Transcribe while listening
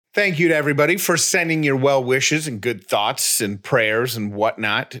Thank you to everybody for sending your well wishes and good thoughts and prayers and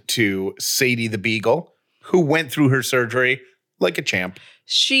whatnot to Sadie the Beagle, who went through her surgery like a champ.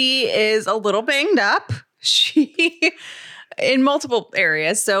 She is a little banged up. She in multiple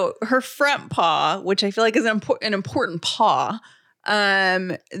areas. So her front paw, which I feel like is an important paw.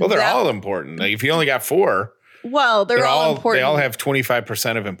 Well, they're all important. Like, if you only got 4. Well, they're all important. They all have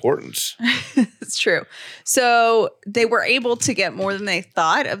 25% of importance. It's true. So they were able to get more than they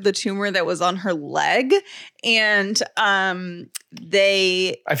thought of the tumor that was on her leg. And I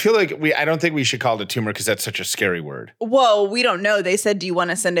feel like I don't think we should call it a tumor because that's such a scary word. Well, we don't know. They said, do you want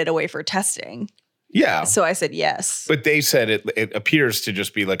to send it away for testing? Yeah. So I said yes. But they said it appears to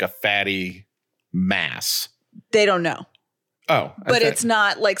just be like a fatty mass. They don't know. Oh, but it's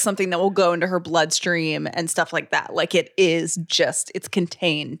not like something that will go into her bloodstream and stuff like that. Like it's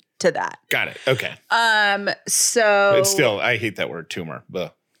contained to that. Got it. Okay. So it's still, I hate that word tumor.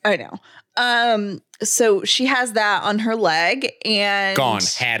 Ugh. I know. So she has that on her leg and gone.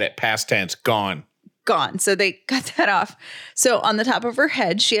 Had it. Past tense. Gone. So they cut that off. So on the top of her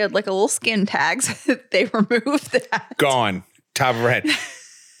head, she had like a little skin tag. So they removed that. Gone. Top of her head.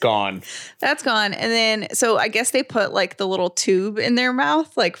 Gone. That's gone. And then, so I guess they put like the little tube in their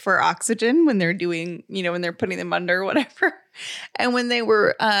mouth, like for oxygen when they're doing, when they're putting them under or whatever. And when they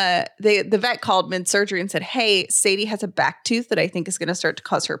were, the vet called mid-surgery and said, hey, Sadie has a back tooth that I think is going to start to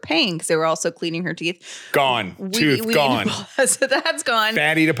cause her pain because they were also cleaning her teeth. Gone. Tooth gone. So that's gone.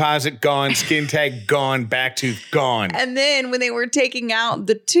 Fatty deposit gone. Skin tag gone. Back tooth gone. And then when they were taking out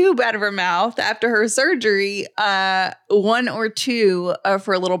the tube out of her mouth after her surgery, 1 or 2 of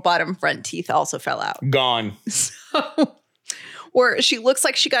her little bottom front teeth also fell out. Gone. So, or she looks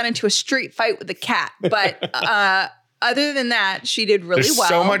like she got into a street fight with a cat, but other than that, she did really well. There's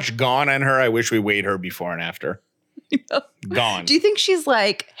so much gone on her. I wish we weighed her before and after. Gone. Do you think she's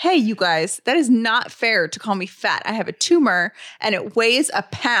like, hey, you guys, that is not fair to call me fat. I have a tumor and it weighs a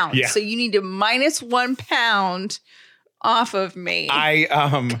pound. Yeah. So you need to minus 1 pound off of me.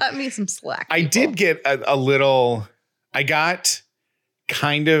 Cut me some slack. I did get a little, I got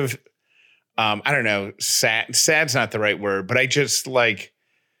kind of, I don't know, sad. Sad's not the right word, but I just like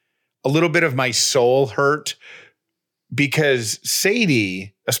a little bit of my soul hurt. Because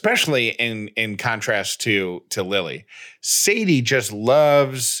Sadie, especially in contrast to Lily, Sadie just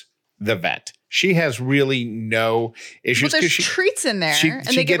loves the vet. She has really no issues. Well, there's treats in there, and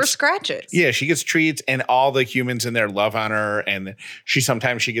they give her scratches. Yeah, she gets treats, and all the humans in there love on her. And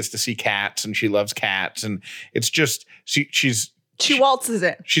sometimes she gets to see cats, and she loves cats. And it's just she waltzes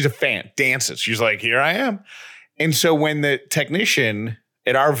in. She's a fan, dances. She's like, here I am. And so when the technician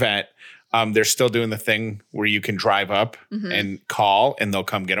at our vet, they're still doing the thing where you can drive up and call and they'll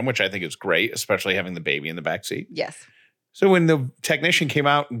come get them, which I think is great, especially having the baby in the backseat. Yes. So when the technician came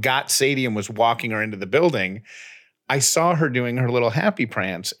out and got Sadie and was walking her into the building, I saw her doing her little happy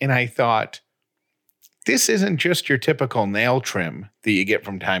prance. And I thought, this isn't just your typical nail trim that you get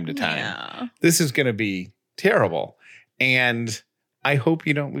from time to time. Yeah. This is going to be terrible. And I hope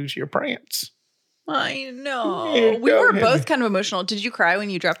you don't lose your prance. I know. We were both kind of emotional. Did you cry when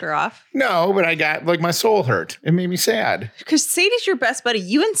you dropped her off? No, but I got like my soul hurt. It made me sad. Because Sadie's your best buddy.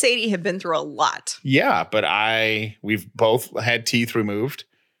 You and Sadie have been through a lot. Yeah, but we've both had teeth removed.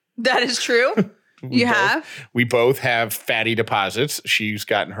 That is true. We both have fatty deposits. She's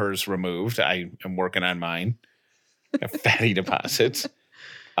gotten hers removed. I am working on mine. Fatty deposits.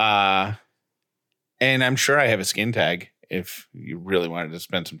 And I'm sure I have a skin tag. If you really wanted to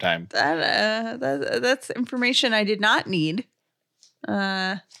spend some time. That's information I did not need.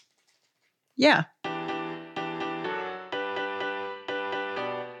 Yeah.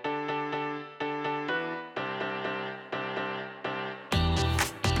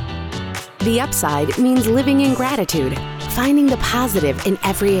 The Upside means living in gratitude, finding the positive in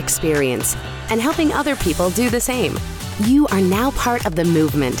every experience, and helping other people do the same. You are now part of the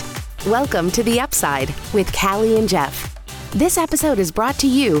movement. Welcome to The Upside with Callie and Jeff. This episode is brought to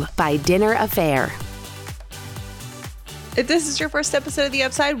you by Dinner Affair. If this is your first episode of The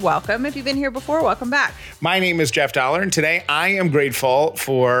Upside, welcome. If you've been here before, welcome back. My name is Jeff Dollar, and today I am grateful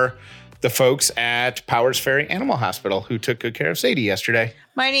for the folks at Powers Ferry Animal Hospital who took good care of Sadie yesterday.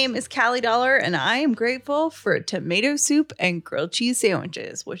 My name is Callie Dollar, and I am grateful for tomato soup and grilled cheese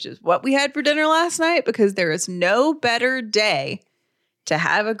sandwiches, which is what we had for dinner last night because there is no better day to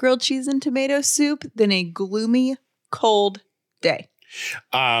have a grilled cheese and tomato soup than a gloomy, cold day.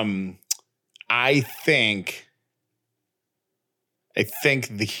 I think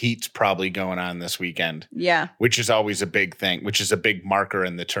the heat's probably going on this weekend. Yeah. Which is always a big thing, which is a big marker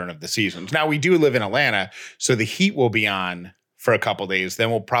in the turn of the seasons. Now, we do live in Atlanta, so the heat will be on for a couple days. Then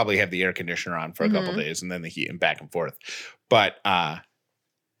we'll probably have the air conditioner on for a couple days and then the heat and back and forth. But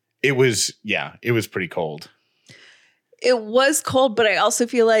it was pretty cold. It was cold, but I also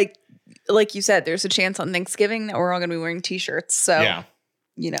feel like you said, there's a chance on Thanksgiving that we're all going to be wearing t-shirts. So,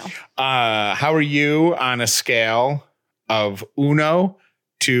 how are you on a scale of 1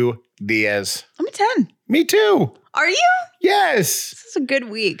 to 10? I'm a 10. Me too. Are you? Yes. This is a good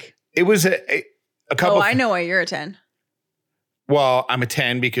week. It was a couple. Oh, I know why you're a 10. Well, I'm a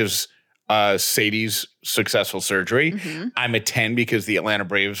 10 because Sadie's successful surgery. Mm-hmm. I'm a 10 because the Atlanta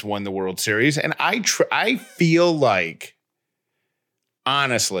Braves won the World Series. And I feel like,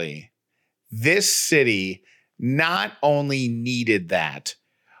 honestly, this city not only needed that,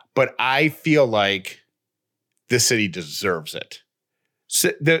 but I feel like the city deserves it.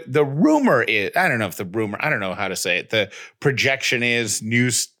 So the rumor is, I don't know how to say it. The projection is,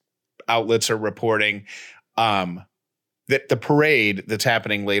 news outlets are reporting that the parade that's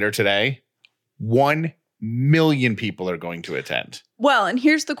happening later today, 1 million people are going to attend. Well, and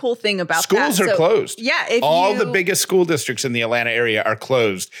here's the cool thing about schools that. are closed. Yeah. All the biggest school districts in the Atlanta area are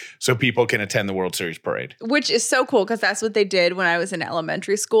closed so people can attend the World Series parade. Which is so cool because that's what they did when I was in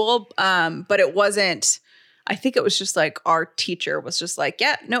elementary school. But it wasn't, I think it was just like our teacher was just like,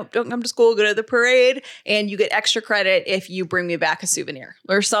 yeah, no, don't come to school, go to the parade, and you get extra credit if you bring me back a souvenir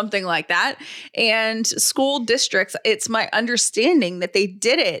or something like that. And school districts, it's my understanding that they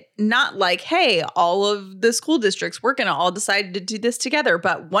did it not like, hey, all of the school districts, we're going to all decide to do this together.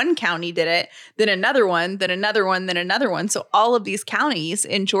 But one county did it, then another one, then another one, then another one. So all of these counties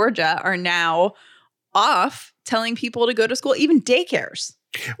in Georgia are now off telling people to go to school, even daycares.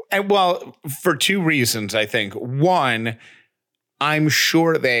 And well, for two reasons, I think. One, I'm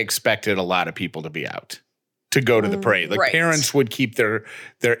sure they expected a lot of people to be out to go to the parade. Like right. Parents would keep their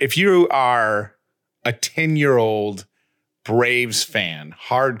if you are a 10-year-old Braves fan,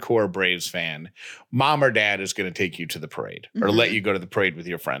 hardcore Braves fan, mom or dad is going to take you to the parade or let you go to the parade with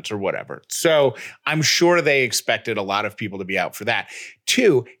your friends or whatever. So I'm sure they expected a lot of people to be out for that.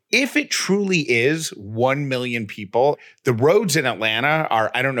 Two, if it truly is 1 million people, the roads in Atlanta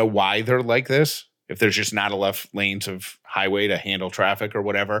are, I don't know why they're like this, if there's just not enough lanes of highway to handle traffic or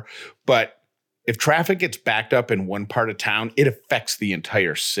whatever. But if traffic gets backed up in one part of town, it affects the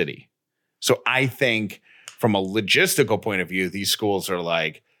entire city. So I think from a logistical point of view, these schools are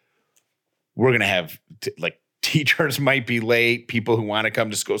like, we're going to have teachers might be late, people who want to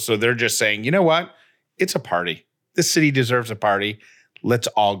come to school. So they're just saying, you know what? It's a party. The city deserves a party. Let's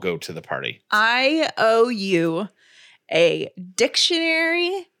all go to the party. I owe you a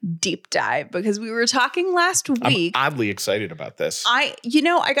dictionary deep dive because we were talking last week. I'm oddly excited about this. I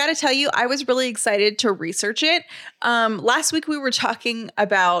got to tell you, I was really excited to research it. Last week we were talking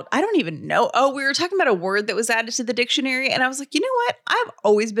about, I don't even know. Oh, we were talking about a word that was added to the dictionary. And I was like, you know what? I've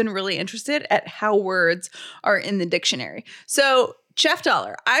always been really interested at how words are in the dictionary. So Chef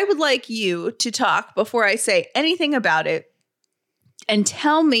Dollar, I would like you to talk before I say anything about it. And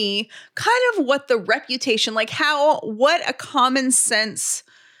tell me kind of what the reputation, what a common sense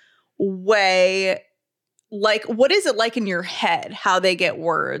way, what is it like in your head, how they get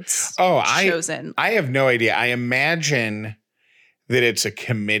words chosen? I have no idea. I imagine that it's a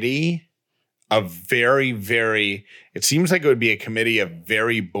committee of very, very, it seems like it would be a committee of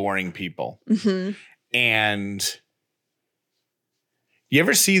very boring people. Mm-hmm. And you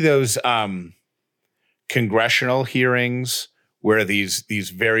ever see those congressional hearings where these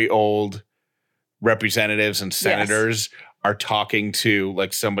very old representatives and senators are talking to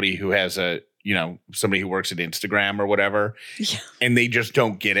somebody who has somebody who works at Instagram or whatever, and they just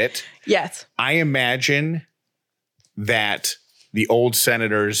don't get it. Yes. I imagine that the old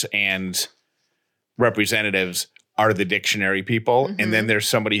senators and representatives are the dictionary people. Mm-hmm. And then there's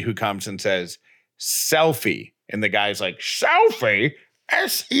somebody who comes and says, selfie. And the guy's like, selfie?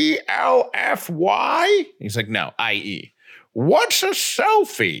 SELFY? He's like, no, IE. What's a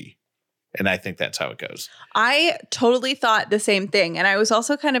selfie? And I think that's how it goes. I totally thought the same thing. And I was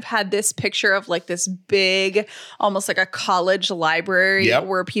also kind of had this picture of this big, almost like a college library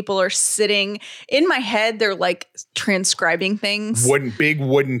where people are sitting. In my head, they're transcribing things. Big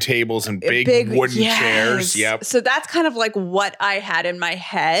wooden tables and big wooden chairs. Yep. So that's kind of what I had in my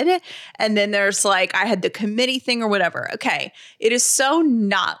head. And then there's I had the committee thing or whatever. Okay. It is so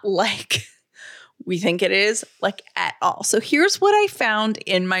not we think it is at all. So here's what I found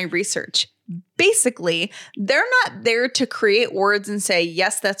in my research. Basically, they're not there to create words and say,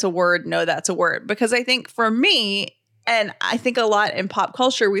 yes, that's a word. No, that's a word. Because I think for me, and I think a lot in pop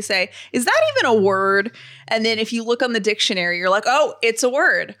culture, we say, is that even a word? And then if you look on the dictionary, you're like, oh, it's a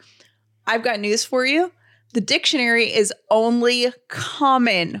word. I've got news for you. The dictionary is only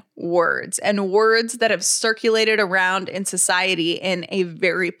common words and words that have circulated around in society in a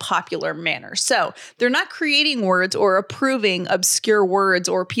very popular manner. So they're not creating words or approving obscure words,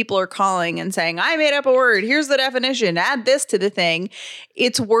 or people are calling and saying, I made up a word. Here's the definition. Add this to the thing.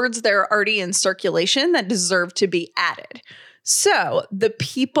 It's words that are already in circulation that deserve to be added. So the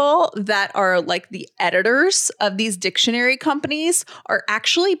people that are like the editors of these dictionary companies are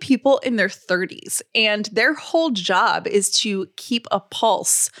actually people in their 30s. And their whole job is to keep a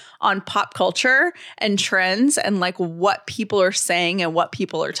pulse on pop culture and trends and like what people are saying and what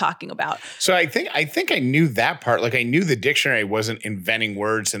people are talking about. So I think I knew that part. Like I knew the dictionary wasn't inventing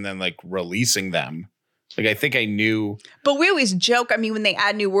words and then like releasing them. Like, I think I knew. But we always joke. I mean, when they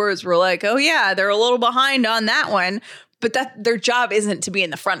add new words, we're like, oh, yeah, they're a little behind on that one. But that their job isn't to be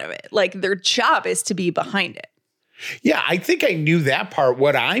in the front of it. Like, their job is to be behind it. Yeah, I think I knew that part.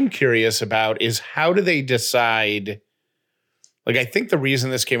 What I'm curious about is how do they decide? Like, I think the reason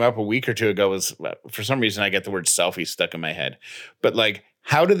this came up a week or two ago was for some reason I get the word selfie stuck in my head. But like,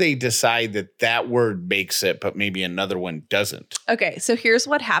 how do they decide that that word makes it, but maybe another one doesn't? Okay, so here's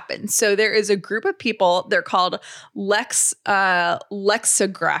what happens. So there is a group of people. They're called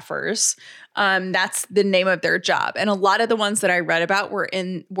lexigraphers. That's the name of their job. And a lot of the ones that I read about were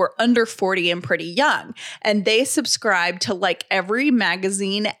under 40 and pretty young. And they subscribe to like every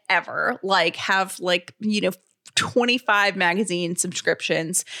magazine ever, like have like, 25 magazine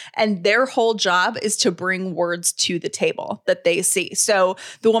subscriptions, and their whole job is to bring words to the table that they see. So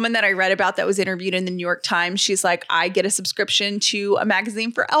the woman that I read about that was interviewed in the New York Times, she's like, I get a subscription to a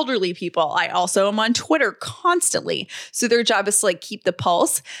magazine for elderly people. I also am on Twitter constantly. So their job is to like keep the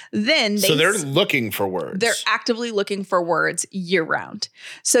pulse. Then they're looking for words. They're actively looking for words year round.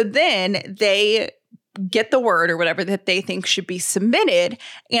 So then they get the word or whatever that they think should be submitted,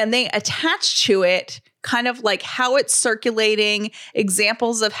 and they attach to it kind of like how it's circulating,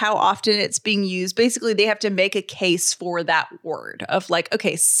 examples of how often it's being used. Basically, they have to make a case for that word of like,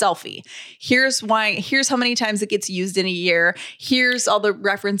 okay, selfie. Here's how many times it gets used in a year. Here's all the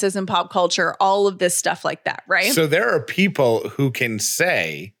references in pop culture, all of this stuff like that, right? So there are people who can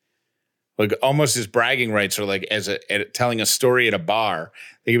say, like almost as bragging rights or like as telling a story at a bar,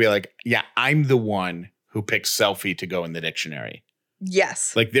 they can be like, yeah, I'm the one who picked selfie to go in the dictionary.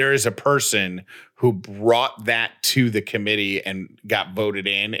 Yes. Like there is a person who brought that to the committee and got voted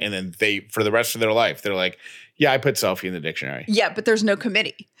in. And then they, for the rest of their life, they're like, yeah, I put selfie in the dictionary. Yeah, but there's no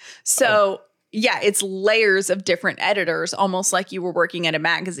committee. So yeah, it's layers of different editors, almost like you were working at a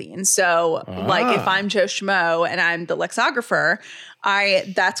magazine. So like if I'm Joe Schmo and I'm the lexicographer,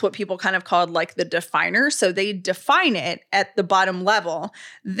 that's what people kind of called like the definer. So they define it at the bottom level.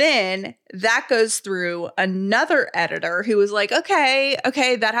 Then that goes through another editor who is like, okay,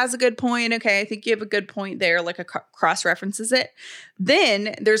 that has a good point. Okay, I think you have a good point there. Like cross-references it.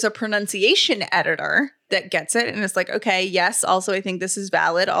 Then there's a pronunciation editor that gets it. And it's like, okay, yes, also I think this is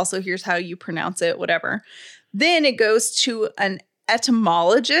valid. Also, here's how you pronounce it, whatever. Then it goes to an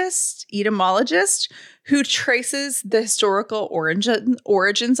etymologist who traces the historical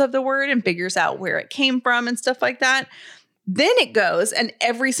origins of the word and figures out where it came from and stuff like that. Then it goes, and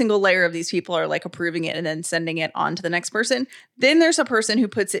every single layer of these people are like approving it and then sending it on to the next person. Then there's a person who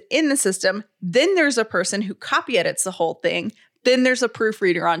puts it in the system. Then there's a person who copy edits the whole thing. Then there's a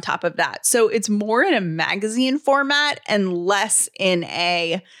proofreader on top of that. So it's more in a magazine format and less in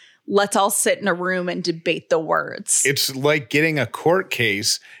a let's all sit in a room and debate the words. It's like getting a court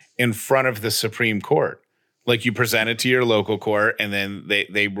case in front of the Supreme Court. Like you present it to your local court and then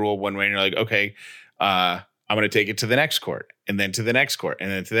they rule one way and you're like, okay, I'm going to take it to the next court and then to the next court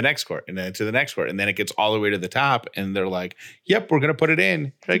and then to the next court and then to the next court. And then it gets all the way to the top and they're like, yep, we're going to put it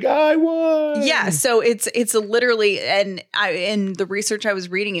in. You're like, I won. Yeah. So it's literally, and in the research I was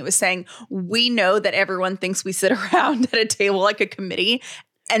reading, it was saying, we know that everyone thinks we sit around at a table like a committee,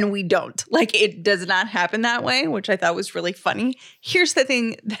 and we don't. Like, it does not happen that way, which I thought was really funny. Here's the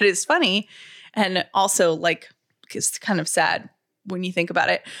thing that is funny, and also like it's kind of sad when you think about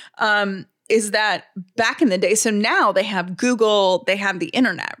it, is that back in the day, so now they have Google, they have the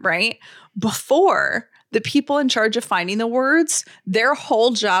internet, right? Before, the people in charge of finding the words, their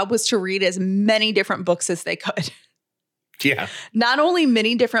whole job was to read as many different books as they could. Yeah. Not only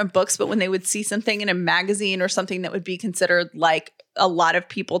many different books, but when they would see something in a magazine or something that would be considered like a lot of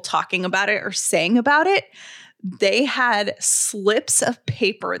people talking about it or saying about it, they had slips of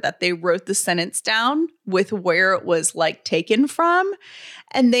paper that they wrote the sentence down with where it was like taken from.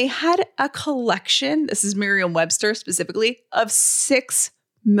 And they had a collection, this is Merriam-Webster specifically, of 6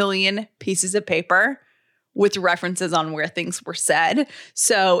 million pieces of paper with references on where things were said.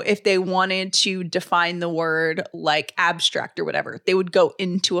 So if they wanted to define the word like abstract or whatever, they would go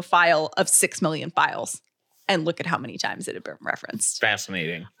into a file of 6 million files and look at how many times it had been referenced.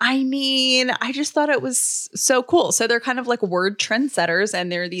 Fascinating. I mean, I just thought it was so cool. So they're kind of like word trendsetters,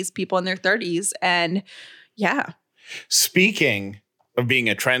 and they're these people in their 30s. And yeah. Speaking of being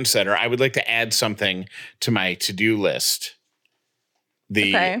a trendsetter, I would like to add something to my to-do list.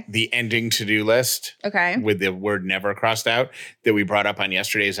 The ending to-do list. Okay. With the word never crossed out that we brought up on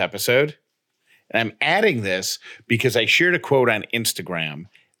yesterday's episode. And I'm adding this because I shared a quote on Instagram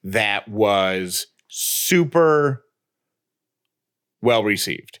that was super well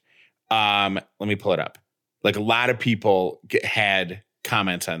received. Let me pull it up. Like a lot of people had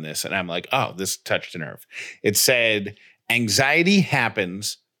comments on this, and I'm like, oh, this touched a nerve. It said, anxiety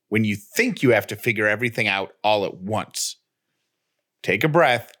happens when you think you have to figure everything out all at once. Take a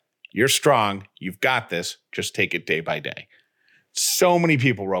breath. You're strong. You've got this. Just take it day by day. So many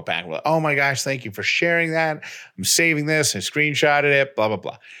people wrote back, well, oh my gosh, thank you for sharing that. I'm saving this. I screenshotted it, blah, blah,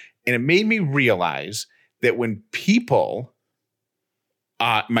 blah. And it made me realize that when people,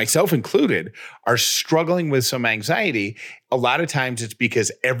 myself included, are struggling with some anxiety, a lot of times it's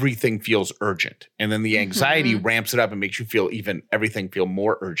because everything feels urgent. And then the anxiety ramps it up and makes you feel everything feel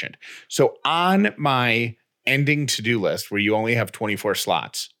more urgent. So on my ending to-do list, where you only have 24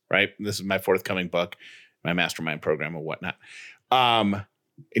 slots, right? This is my forthcoming book, my mastermind program and whatnot. And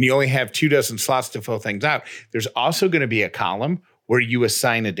you only have 24 slots to fill things out. There's also going to be a column where you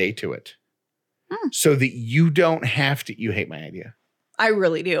assign a day to it so that you don't have to. You hate my idea. I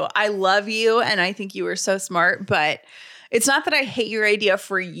really do. I love you, and I think you were so smart, but it's not that I hate your idea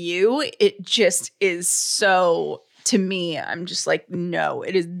for you. It just is so, to me, I'm just like, no,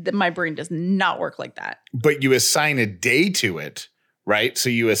 it is. My brain does not work like that. But you assign a day to it, right? So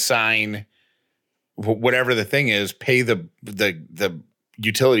you assign whatever the thing is, pay the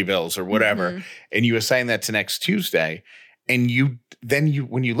utility bills or whatever, and you assign that to next Tuesday. And when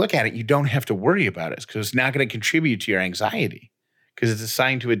you look at it, you don't have to worry about it because it's not going to contribute to your anxiety because it's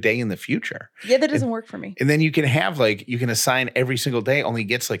assigned to a day in the future. Yeah, that doesn't work for me. And then you can have you can assign every single day only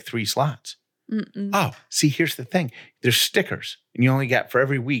gets 3 slots. Oh, see, here's the thing. There's stickers. And you only got, for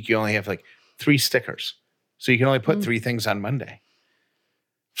every week, you only have 3 stickers. So you can only put 3 things on Monday.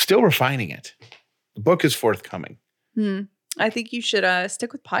 Still refining it. The book is forthcoming. I think you should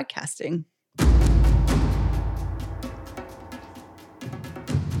stick with podcasting.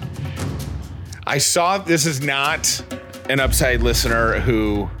 I saw, this is not an Upside listener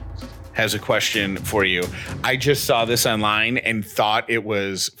who has a question for you. I just saw this online and thought it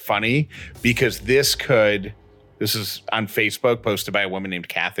was funny because this is on Facebook, posted by a woman named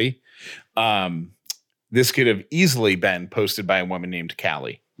Kathy. This could have easily been posted by a woman named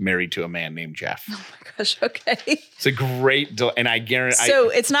Callie, married to a man named Jeff. Oh my gosh, okay. It's a great, and I guarantee. So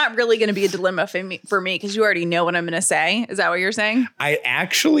it's not really going to be a dilemma for me because you already know what I'm going to say. Is that what you're saying? I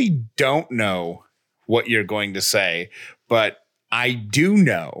actually don't know what you're going to say, but I do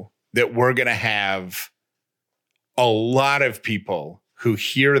know that we're going to have a lot of people who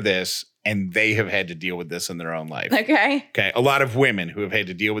hear this and they have had to deal with this in their own life. Okay. A lot of women who have had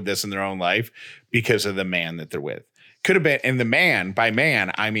to deal with this in their own life because of the man that they're with. Could have been, and the man, by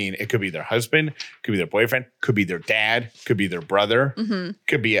man, I mean, it could be their husband, could be their boyfriend, could be their dad, could be their brother,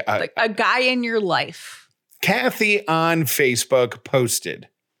 could be a guy in your life. Kathy on Facebook posted,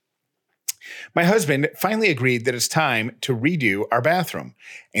 my husband finally agreed that it's time to redo our bathroom,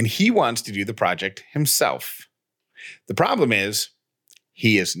 and he wants to do the project himself. The problem is,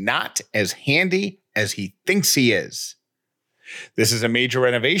 he is not as handy as he thinks he is. This is a major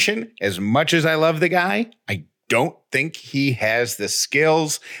renovation. As much as I love the guy, I don't think he has the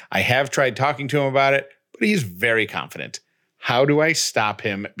skills. I have tried talking to him about it, but he's very confident. How do I stop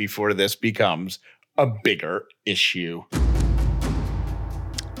him before this becomes a bigger issue?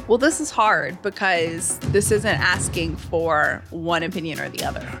 Well, this is hard because this isn't asking for one opinion or the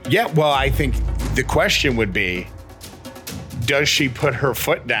other. Yeah, well, I think the question would be, does she put her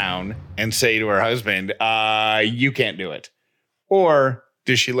foot down and say to her husband, you can't do it? Or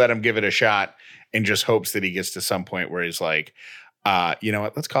does she let him give it a shot and just hopes that he gets to some point where he's like, you know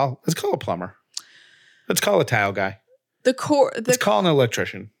what, let's call a plumber. Let's call a tile guy. Let's call an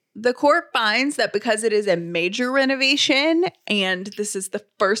electrician. The court finds that because it is a major renovation and this is the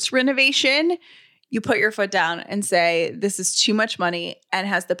first renovation, you put your foot down and say, this is too much money and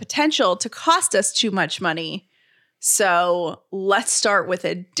has the potential to cost us too much money. So let's start with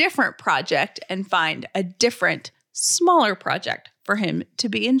a different project and find a different, smaller project for him to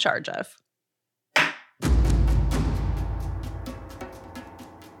be in charge of.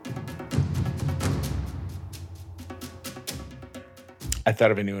 I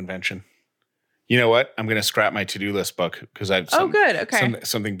thought of a new invention. You know what? I'm going to scrap my to-do list book because I've good. Okay.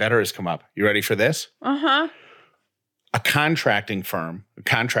 Something better has come up. You ready for this? Uh-huh. A contracting firm,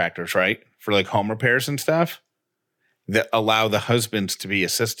 contractors, right? For like home repairs and stuff that allow the husbands to be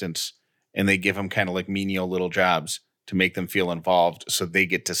assistants, and they give them kind of like menial little jobs to make them feel involved. So they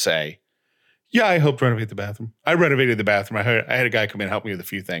get to say, yeah, I helped renovate the bathroom. I renovated the bathroom. I had a guy come in and help me with a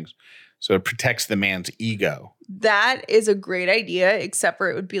few things. So it protects the man's ego. That is a great idea, except for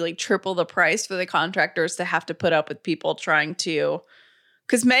it would be like triple the price for the contractors to have to put up with people trying to,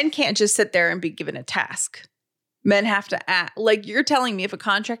 because men can't just sit there and be given a task. Men have to act. Like, you're telling me if a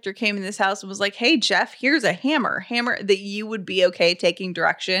contractor came in this house and was like, hey, Jeff, here's a hammer, that you would be okay taking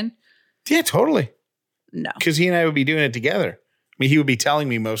direction? Yeah, totally. No. Because he and I would be doing it together. I mean, he would be telling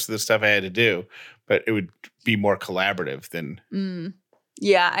me most of the stuff I had to do, but it would be more collaborative than...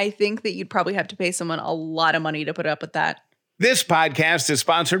 Yeah, I think that you'd probably have to pay someone a lot of money to put up with that. This podcast is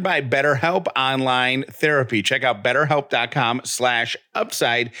sponsored by BetterHelp Online Therapy. Check out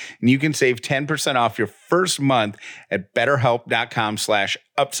BetterHelp.com/upside, and you can save 10% off your first month at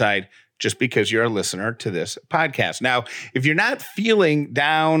BetterHelp.com/upside just because you're a listener to this podcast. Now, if you're not feeling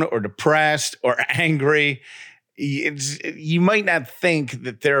down or depressed or angry, you might not think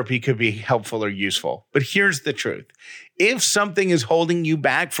that therapy could be helpful or useful. But here's the truth. If something is holding you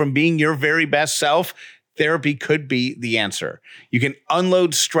back from being your very best self, therapy could be the answer. You can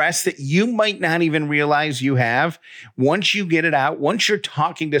unload stress that you might not even realize you have. Once you get it out, once you're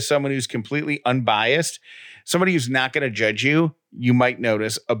talking to someone who's completely unbiased, somebody who's not going to judge you, you might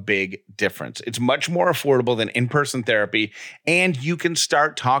notice a big difference. It's much more affordable than in-person therapy, and you can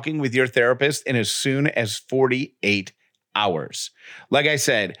start talking with your therapist in as soon as 48 hours. Like I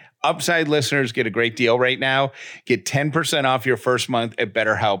said, Upside listeners get a great deal right now. Get 10% off your first month at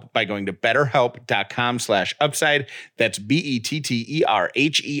BetterHelp by going to BetterHelp.com/upside. That's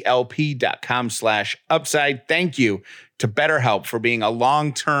BetterHelp.com/upside. Thank you to BetterHelp for being a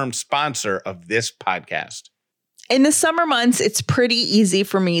long-term sponsor of this podcast. In the summer months, it's pretty easy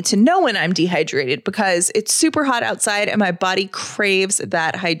for me to know when I'm dehydrated because it's super hot outside and my body craves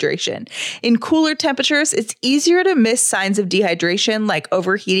that hydration. In cooler temperatures, it's easier to miss signs of dehydration like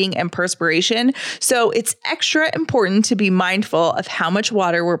overheating and perspiration. So it's extra important to be mindful of how much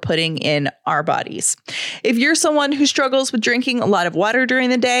water we're putting in our bodies. If you're someone who struggles with drinking a lot of water during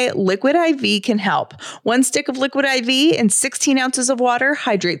the day, Liquid IV can help. 1 stick of Liquid IV and 16 ounces of water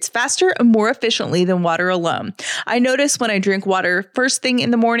hydrates faster and more efficiently than water alone. I notice when I drink water first thing in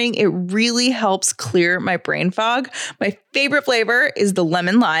the morning, it really helps clear my brain fog. My favorite flavor is the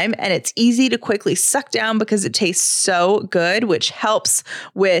lemon lime, and it's easy to quickly suck down because it tastes so good, which helps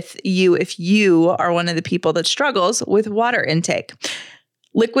with you if you are one of the people that struggles with water intake.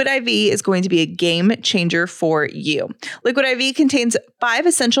 Liquid IV is going to be a game changer for you. Liquid IV contains 5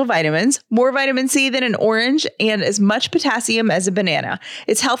 essential vitamins, more vitamin C than an orange, and as much potassium as a banana.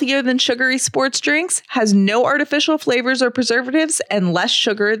 It's healthier than sugary sports drinks, has no artificial flavors or preservatives, and less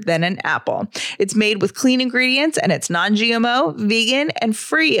sugar than an apple. It's made with clean ingredients, and it's non-GMO, vegan, and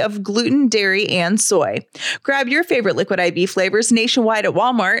free of gluten, dairy, and soy. Grab your favorite Liquid IV flavors nationwide at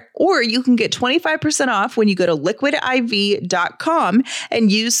Walmart, or you can get 25% off when you go to liquidiv.com and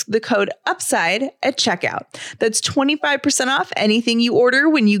use the code UPSIDE at checkout. That's 25% off anything you order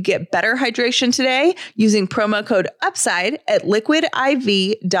when you get better hydration today using promo code UPSIDE at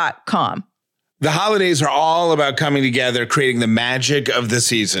liquidiv.com. The holidays are all about coming together, creating the magic of the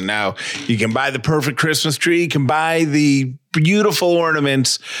season. Now, you can buy the perfect Christmas tree, you can buy the beautiful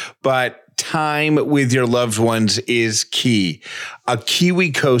ornaments, but time with your loved ones is key. A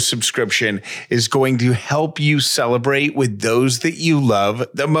KiwiCo subscription is going to help you celebrate with those that you love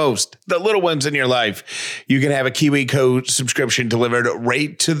the most, the little ones in your life. You can have a KiwiCo subscription delivered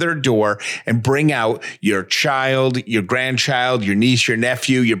right to their door and bring out your child, your grandchild, your niece, your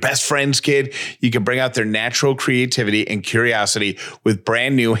nephew, your best friend's kid. You can bring out their natural creativity and curiosity with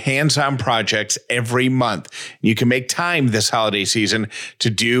brand new hands-on projects every month. You can make time this holiday season to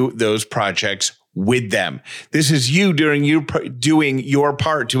do those projects with them. This is you doing your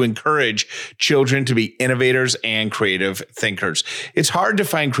part to encourage children to be innovators and creative thinkers. It's hard to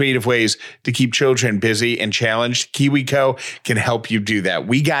find creative ways to keep children busy and challenged. KiwiCo can help you do that.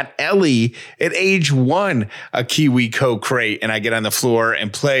 We got Ellie at age 1 a KiwiCo crate, and I get on the floor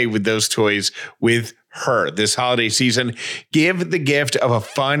and play with those toys with her this holiday season. Give the gift of a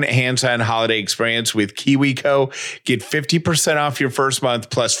fun hands-on holiday experience with KiwiCo. Get 50% off your first month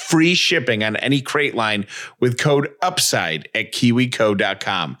plus free shipping on any crate line with code UPSIDE at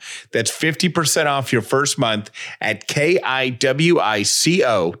KiwiCo.com. That's 50% off your first month at KIWICO.com,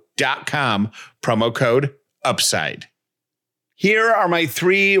 promo code UPSIDE. Here are my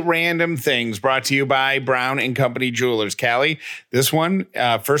 3 random things brought to you by Brown and Company Jewelers. Callie, this one,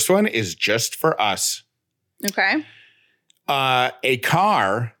 first one is just for us. Okay. A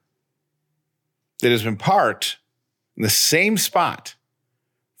car that has been parked in the same spot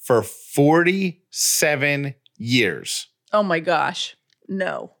for 47 years Oh my gosh.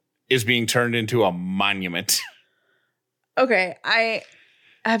 No. is being turned into a monument. Okay. I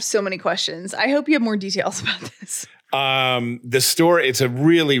have so many questions. I hope you have more details about this. The story, it's a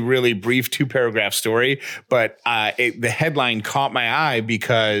really, really brief 2-paragraph story, but the headline caught my eye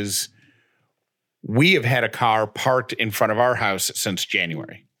because we have had a car parked in front of our house since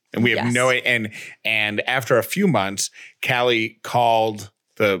January. And we have and after a few months, Callie called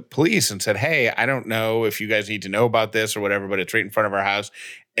the police and said, hey, I don't know if you guys need to know about this or whatever, but it's right in front of our house.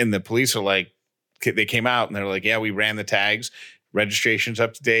 And the police are like, they came out and they're like, yeah, we ran the tags. Registration's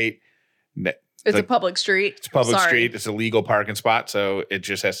up to date. It's a public street. It's a public street. It's a legal parking spot. So it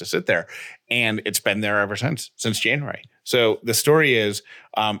just has to sit there. And it's been there ever since January. So the story is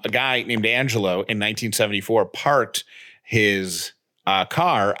a guy named Angelo in 1974 parked his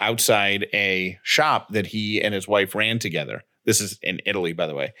car outside a shop that he and his wife ran together. This is in Italy, by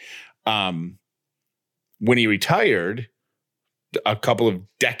the way. When he retired, a couple of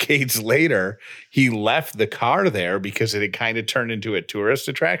decades later, he left the car there because it had kind of turned into a tourist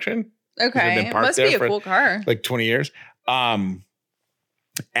attraction. Okay. It must be a cool car. Like 20 years. After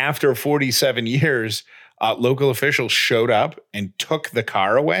 47 years, local officials showed up and took the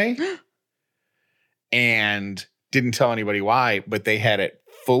car away and didn't tell anybody why, but they had it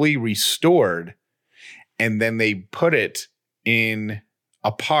fully restored. And then they put it in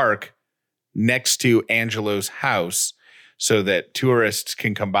a park next to Angelo's house so that tourists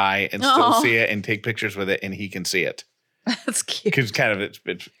can come by and still see it and take pictures with it, and he can see it. That's cute. Because kind of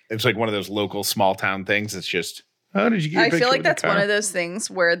it's like one of those local small town things. It's just, oh, did you get a picture? I feel like that's one of those things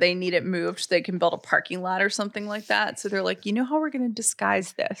where they need it moved so they can build a parking lot or something like that. So they're like, you know how we're going to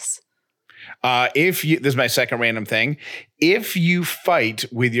disguise this? This is my second random thing. If you fight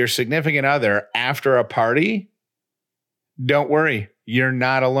with your significant other after a party, don't worry, you're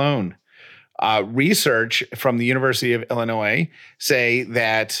not alone. Research from the University of Illinois say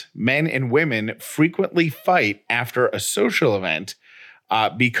that men and women frequently fight after a social event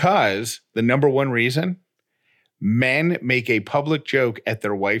because the number one reason, men make a public joke at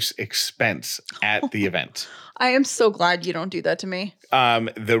their wife's expense at the event. I am so glad you don't do that to me.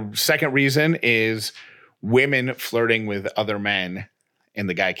 The second reason is women flirting with other men, and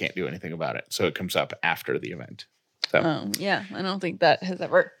the guy can't do anything about it. So it comes up after the event. So. Yeah, I don't think that has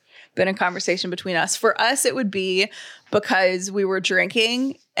ever been a conversation between us. For us, it would be because we were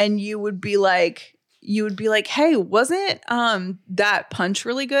drinking and you would be like, hey, wasn't that punch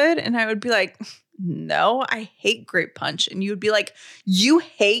really good? And I would be like, no, I hate grape punch. And you would be like, you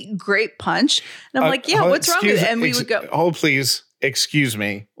hate grape punch? And I'm like, yeah, what's wrong with it? And we would go, oh, please, excuse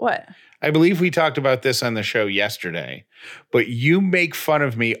me. What? I believe we talked about this on the show yesterday, but you make fun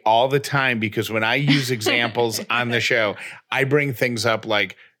of me all the time because when I use examples on the show, I bring things up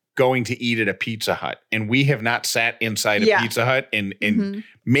like going to eat at a Pizza Hut. And we have not sat inside a Pizza Hut in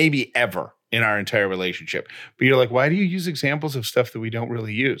maybe ever in our entire relationship. But you're like, why do you use examples of stuff that we don't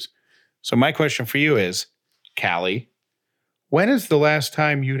really use? So my question for you is, Callie, when is the last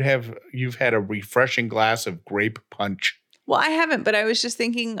time you've had a refreshing glass of grape punch? Well, I haven't, but I was just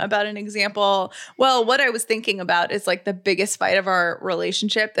thinking about an example. Well, what I was thinking about is like the biggest fight of our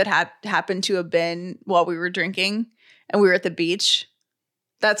relationship that happened to have been while we were drinking and we were at the beach.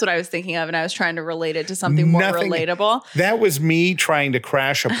 That's what I was thinking of, and I was trying to relate it to something more relatable. That was me trying to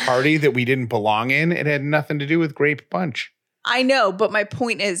crash a party that we didn't belong in. It had nothing to do with grape punch. I know, but my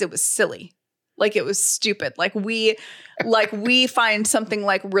point is it was silly. Like it was stupid. Like we find something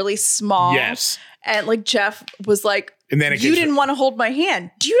like really small. Yes. And like Jeff was like, and then you didn't want to hold my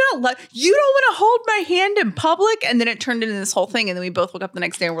hand. You don't want to hold my hand in public? And then it turned into this whole thing. And then we both woke up the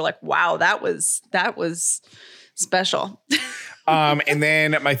next day and we're like, wow, that was special. And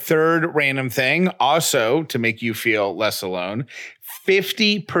then my third random thing, also to make you feel less alone,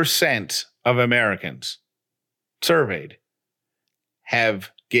 50% of Americans surveyed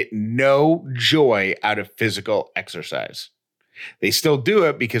get no joy out of physical exercise. They still do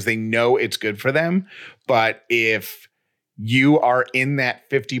it because they know it's good for them. But if you are in that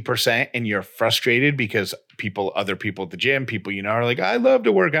 50% and you're frustrated because other people at the gym, people are like, I love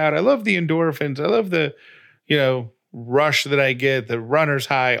to work out. I love the endorphins. I love the, rush that I get, the runner's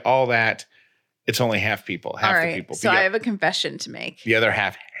high, all that. It's only half people, half the people. So I have a confession to make. The other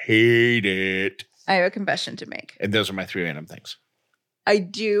half hate it. I have a confession to make. And those are my 3 random things. I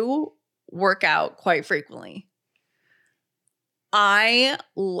do work out quite frequently. I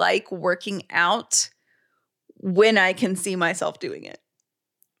like working out when I can see myself doing it.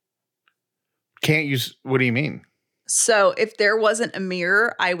 Can't you? What do you mean? So if there wasn't a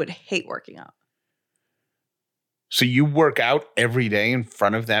mirror, I would hate working out. So you work out every day in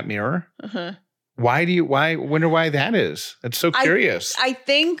front of that mirror? Uh-huh. Wonder why that is. That's so curious. I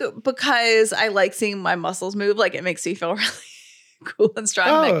think because I like seeing my muscles move, like it makes me feel really cool and strong.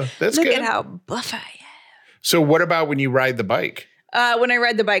 Oh, like, that's look good. at how buff I am. So what about when you ride the bike? When I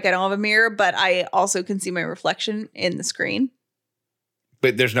ride the bike, I don't have a mirror, but I also can see my reflection in the screen.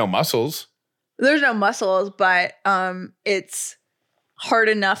 But there's no muscles. There's no muscles, but it's hard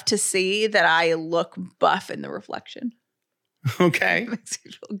enough to see that I look buff in the reflection. Okay. It makes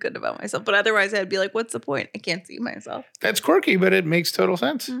me feel good about myself. But otherwise, I'd be like, what's the point? I can't see myself. That's quirky, but it makes total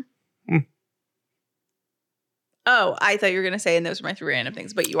sense. Oh, I thought you were going to say, and those were my 3 random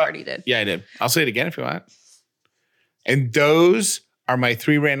things, but you already did. Yeah, I did. I'll say it again if you want. And those are my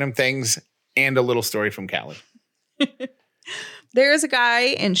 3 random things and a little story from Callie. There's a guy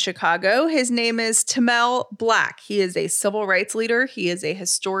in Chicago. His name is Tamel Black. He is a civil rights leader. He is a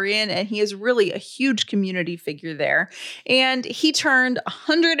historian, and he is really a huge community figure there. And he turned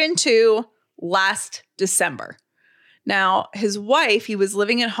 102 last December. Now, his wife, he was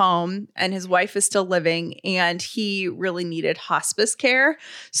living at home, and his wife is still living, and he really needed hospice care.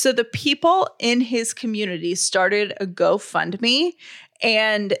 So the people in his community started a GoFundMe,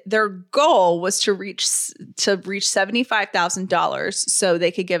 and their goal was to reach $75,000 so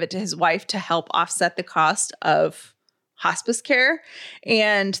they could give it to his wife to help offset the cost of hospice care.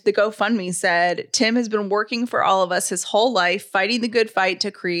 And the GoFundMe said, Tim has been working for all of us his whole life, fighting the good fight to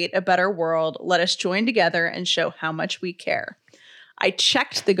create a better world. Let us join together and show how much we care. I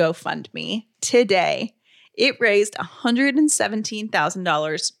checked the GoFundMe today. It raised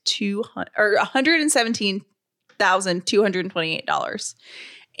 $117,000 or $117,228.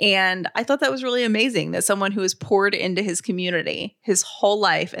 And I thought that was really amazing that someone who has poured into his community his whole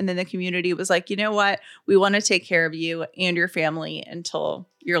life, and then the community was like, you know what? We want to take care of you and your family until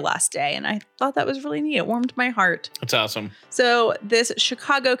your last day. And I thought that was really neat. It warmed my heart. That's awesome. So this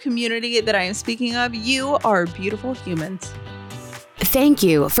Chicago community that I am speaking of, you are beautiful humans. Thank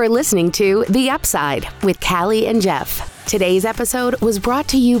you for listening to The Upside with Callie and Jeff. Today's episode was brought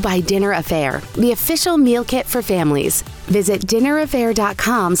to you by Dinner Affair, the official meal kit for families. Visit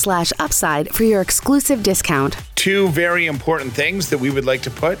dinneraffair.com/upside for your exclusive discount. 2 very important things that we would like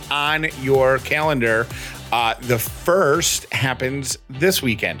to put on your calendar. The first happens this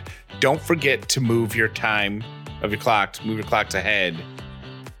weekend. Don't forget to move your time of your clocks, move your clocks ahead.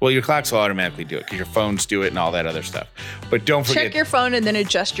 Well, your clocks will automatically do it because your phones do it and all that other stuff. But don't forget. Check your phone and then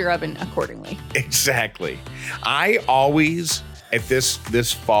adjust your oven accordingly. Exactly. I always, at this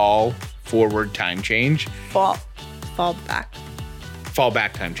fall forward time change. Fall back. Fall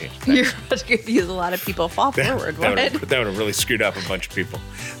back time change. You're about to confuse a lot of people. Fall forward. What? That would have really screwed up a bunch of people.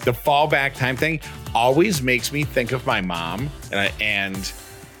 The fall back time thing always makes me think of my mom and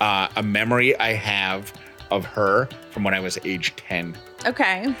a memory I have of her from when I was age 10.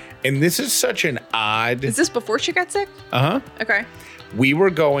 Okay. And this is such an odd... Is this before she got sick? Uh-huh. Okay. We were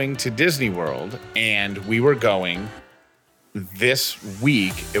going to Disney World, and we were going this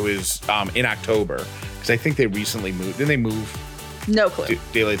week. It was in October, because I think they recently moved. Didn't they move? No clue.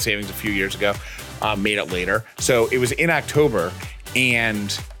 Daylight savings a few years ago, made it later. So it was in October,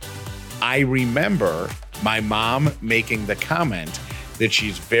 and I remember my mom making the comment that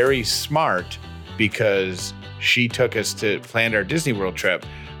she's very smart because she took us to plan our Disney World trip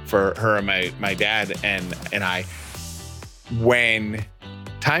for her and my dad and I when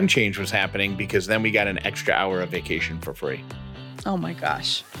time change was happening, because then we got an extra hour of vacation for free. Oh my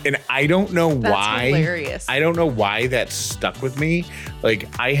gosh. And I don't know That's why. Hilarious. I don't know why that stuck with me. Like,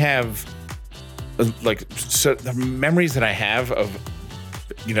 I have so the memories that I have of,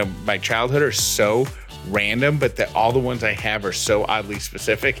 my childhood are so random, but all the ones I have are so oddly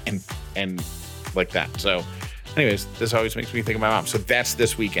specific and like that. So anyways, this always makes me think of my mom. So that's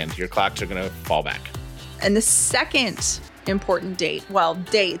this weekend. Your clocks are going to fall back. And the second important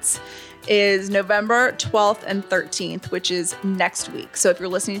dates is November 12th and 13th, which is next week. So if you're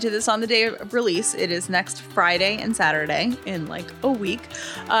listening to this on the day of release, it is next Friday and Saturday in like a week.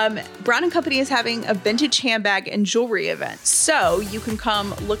 Brown & Company is having a vintage handbag and jewelry event. So you can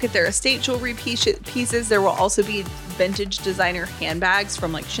come look at their estate jewelry pieces. There will also be vintage designer handbags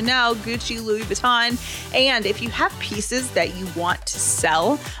from like Chanel, Gucci, Louis Vuitton. And if you have pieces that you want to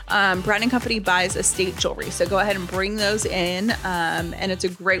sell, Brown & Company buys estate jewelry. So go ahead and bring those in. And it's a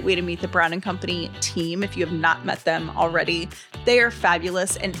great way to meet the Brown & Company team if you have not met them already. They are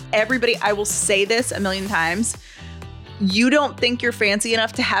fabulous. And everybody, I will say this a million times, You don't think you're fancy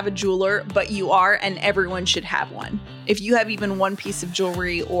enough to have a jeweler, but you are, and everyone should have one. If you have even one piece of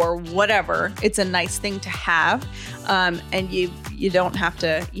jewelry or whatever, it's a nice thing to have. And you don't have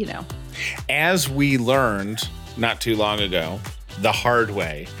to, As we learned not too long ago, the hard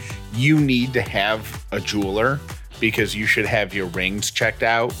way, you need to have a jeweler because you should have your rings checked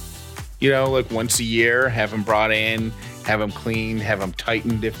out, like once a year, have them brought in, have them cleaned, have them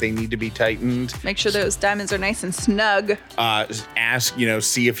tightened if they need to be tightened. Make sure those diamonds are nice and snug. Ask,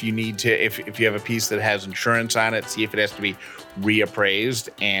 see if you need to, if you have a piece that has insurance on it, see if it has to be reappraised,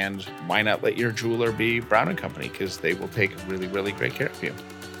 and why not let your jeweler be Brown & Company, because they will take really, really great care of you.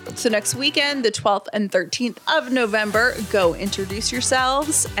 So next weekend, the 12th and 13th of November, go introduce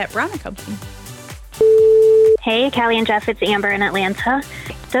yourselves at Brown & Company. Hey, Callie and Jeff, it's Amber in Atlanta.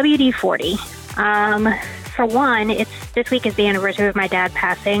 WD-40. For one, this week is the anniversary of my dad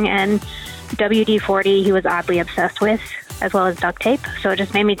passing, and WD-40 he was oddly obsessed with, as well as duct tape. So it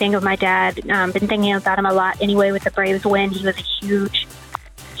just made me think of my dad. Been thinking about him a lot anyway with the Braves win. He was a huge,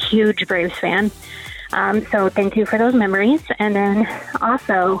 huge Braves fan. So thank you for those memories. And then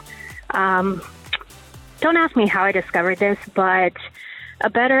also, don't ask me how I discovered this, but a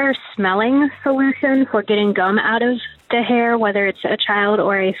better smelling solution for getting gum out of the hair, whether it's a child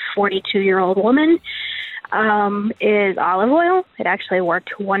or a 42-year-old woman, is olive oil. It actually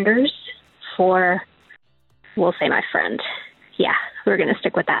worked wonders for, we'll say, my friend. Yeah, we're going to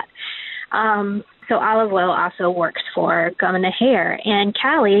stick with that. So olive oil also works for gum in the hair. And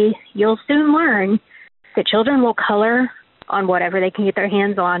Callie, you'll soon learn that children will color on whatever they can get their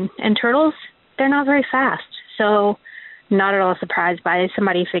hands on. And turtles, they're not very fast. So not at all surprised by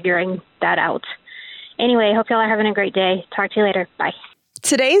somebody figuring that out. Anyway, hope y'all are having a great day. Talk to you later. Bye.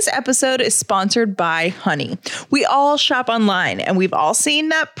 Today's episode is sponsored by Honey. We all shop online, and we've all seen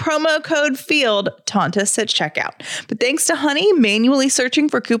that promo code field taunt us at checkout. But thanks to Honey, manually searching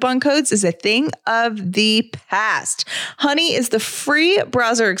for coupon codes is a thing of the past. Honey is the free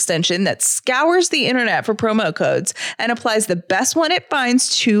browser extension that scours the internet for promo codes and applies the best one it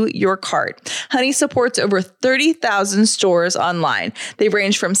finds to your cart. Honey supports over 30,000 stores online. They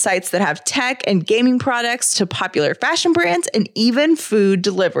range from sites that have tech and gaming products to popular fashion brands and even food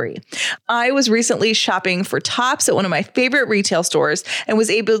delivery. I was recently shopping for tops at one of my favorite retail stores and was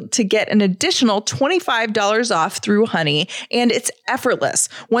able to get an additional $25 off through Honey, and it's effortless.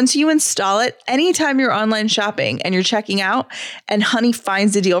 Once you install it, anytime you're online shopping and you're checking out and Honey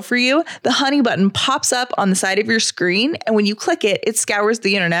finds a deal for you, the Honey button pops up on the side of your screen, and when you click it, it scours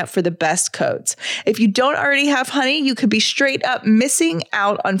the internet for the best codes. If you don't already have Honey, you could be straight up missing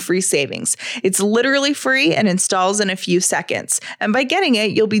out on free savings. It's literally free and installs in a few seconds. And by getting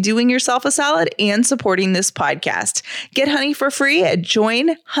it, you'll be doing yourself a solid and supporting this podcast. Get Honey for free at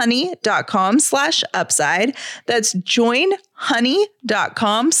joinhoney.com/upside. That's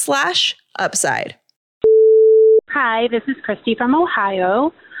joinhoney.com/upside. Hi, this is Christy from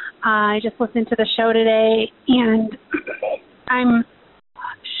Ohio. I just listened to the show today, and I'm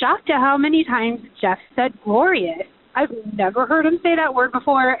shocked at how many times Jeff said glorious. I've never heard him say that word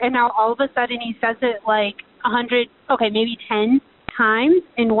before, and now all of a sudden he says it like 100, maybe 10 times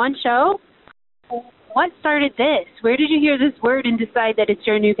in one show. What started this? Where did you hear this word and decide that it's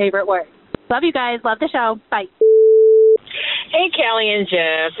your new favorite word? Love you guys. Love the show. Bye. Hey, Callie and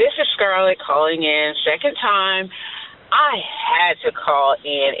Jeff. This is Scarlett calling in. Second time. I had to call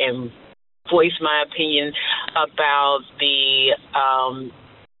in and voice my opinion about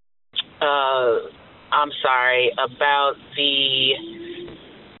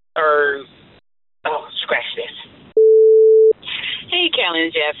scratch this. Hey, Callie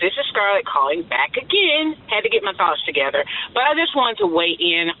and Jeff, this is Scarlett calling back again. Had to get my thoughts together. But I just wanted to weigh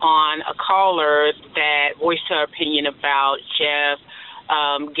in on a caller that voiced her opinion about Jeff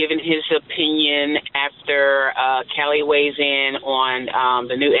giving his opinion after Callie weighs in on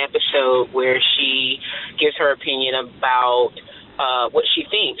the new episode where she gives her opinion about what she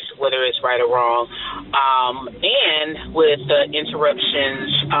thinks, whether it's right or wrong. And with the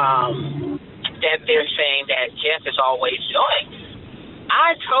interruptions that they're saying that Jeff is always doing.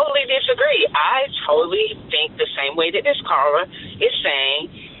 I totally disagree. I totally think the same way that this caller is saying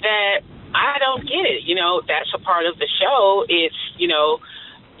that I don't get it. That's a part of the show. It's,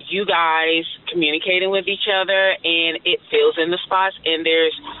 you guys communicating with each other and it fills in the spots, and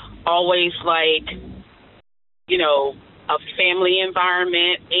there's always a family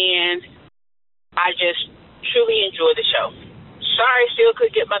environment, and I just truly enjoy the show. Sorry, still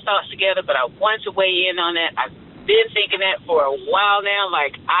couldn't get my thoughts together, but I wanted to weigh in on that. I've been thinking that for a while now.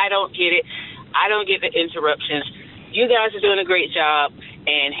 I don't get it. I don't get the interruptions. You guys are doing a great job,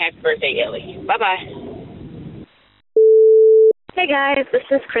 and happy birthday, Ellie. Bye-bye. Hey guys, this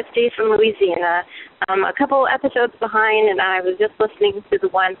is Christy from Louisiana. A couple episodes behind, and I was just listening to the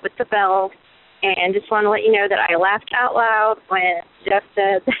one with the bells, and just want to let you know that I laughed out loud when Jeff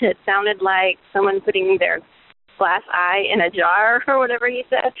said that it sounded like someone putting their glass eye in a jar or whatever he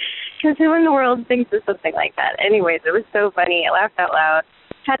said, because who in the world thinks of something like that? Anyways, it was so funny. I laughed out loud.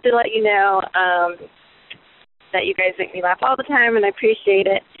 Had to let you know that you guys make me laugh all the time, and I appreciate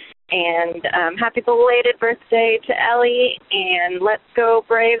it. And happy belated birthday to Ellie, and let's go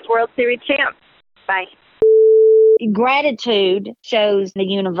Braves World Series champs. Bye. Gratitude shows the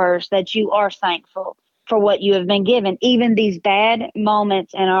universe that you are thankful for what you have been given. Even these bad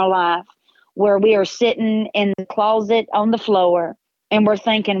moments in our life where we are sitting in the closet on the floor and we're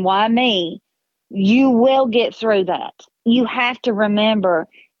thinking, why me? You will get through that. You have to remember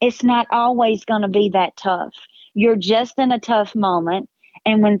it's not always going to be that tough. You're just in a tough moment.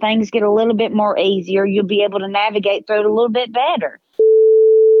 And when things get a little bit more easier, you'll be able to navigate through it a little bit better.